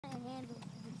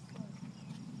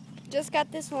Just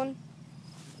got this one.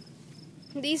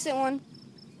 Decent one.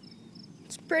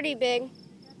 It's pretty big.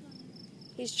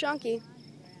 He's chunky.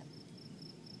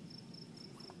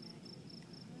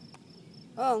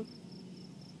 Oh.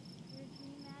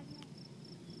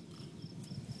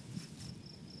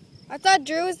 I thought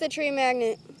Drew was the tree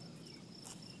magnet.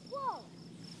 Whoa.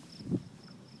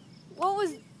 What was...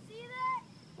 See that?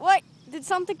 What? Did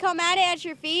something come at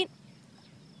your feet?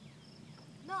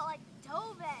 No, like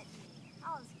dove at me.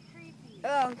 That was creepy.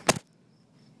 Oh.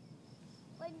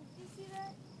 Like, did you see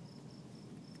that?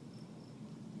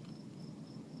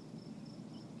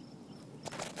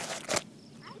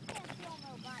 I can't feel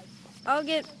no bites. I'll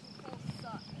get...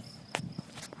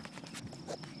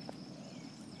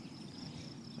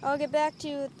 I'll get back to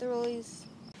you with the release.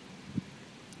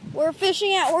 We're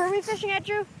fishing at... Where are we fishing at,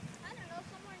 Drew? I don't know,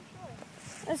 somewhere in Troy.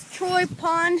 That's Troy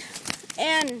Pond,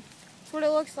 and that's what it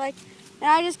looks like.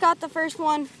 And I just got the first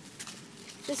one,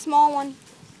 the small one.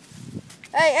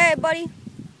 Hey, buddy.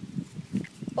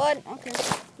 Bud, okay,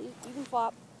 you can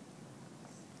flop.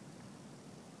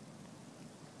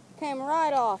 Came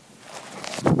right off.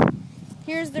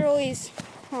 Here's the release.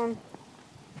 Hold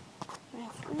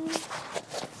on.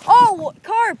 Oh,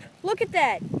 carp! Look at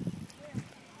that.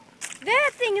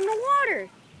 That thing in the water.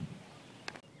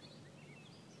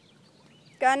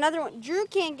 Got another one. Drew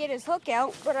can't get his hook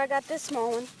out, but I got this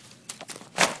small one.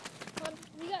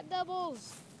 We got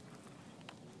doubles.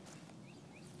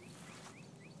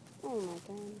 Oh my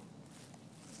god.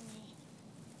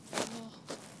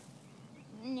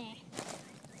 Nah.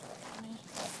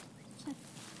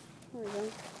 There we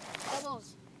go.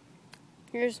 Doubles.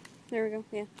 There we go,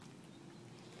 yeah.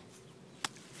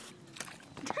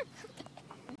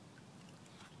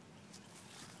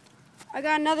 I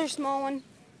got another small one.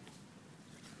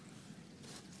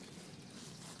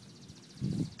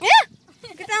 Yeah!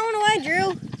 Get that one away,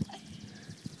 Drew.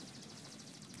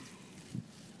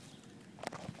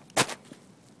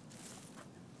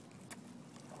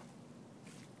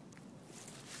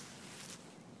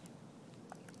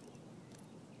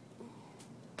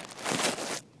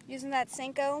 Using that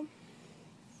Senko.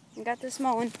 I got this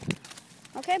small one.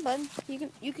 Okay, bud.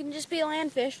 You can just be a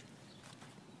land fish.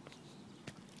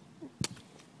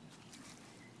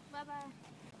 Bye-bye.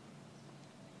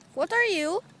 What are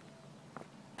you?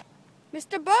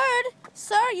 Mr. Bird,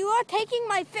 sir, you are taking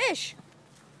my fish.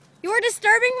 You are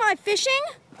disturbing my fishing?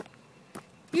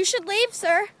 You should leave,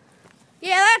 sir.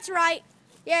 Yeah, that's right.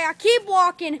 Yeah, keep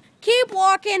walking. Keep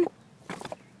walking.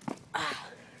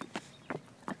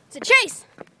 It's a chase.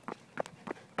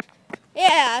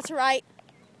 Yeah, that's right.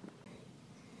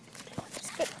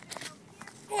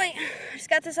 Wait, I just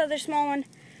got this other small one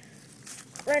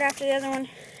right after the other one.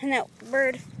 And that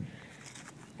bird.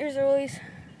 Here's the release.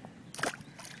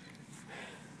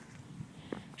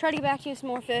 Try to get back to you some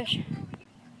more fish.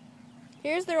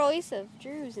 Here's the release of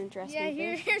Drew's interesting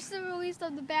fish. Here's the release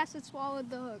of the bass that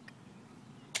swallowed the hook.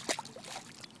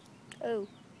 Oh.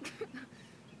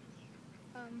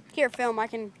 Here, film. I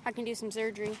can do some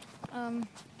surgery.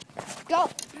 Go.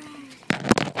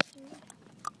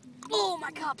 Oh,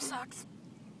 my cup sucks.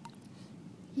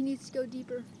 He needs to go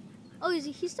deeper. Oh,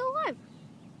 he's still alive.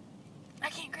 I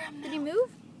can't grab him now. Did he move?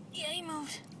 Yeah, he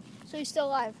moved. So he's still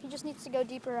alive. He just needs to go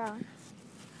deeper out.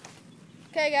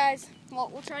 Okay, guys. Well,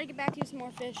 we'll try to get back to you some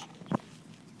more fish.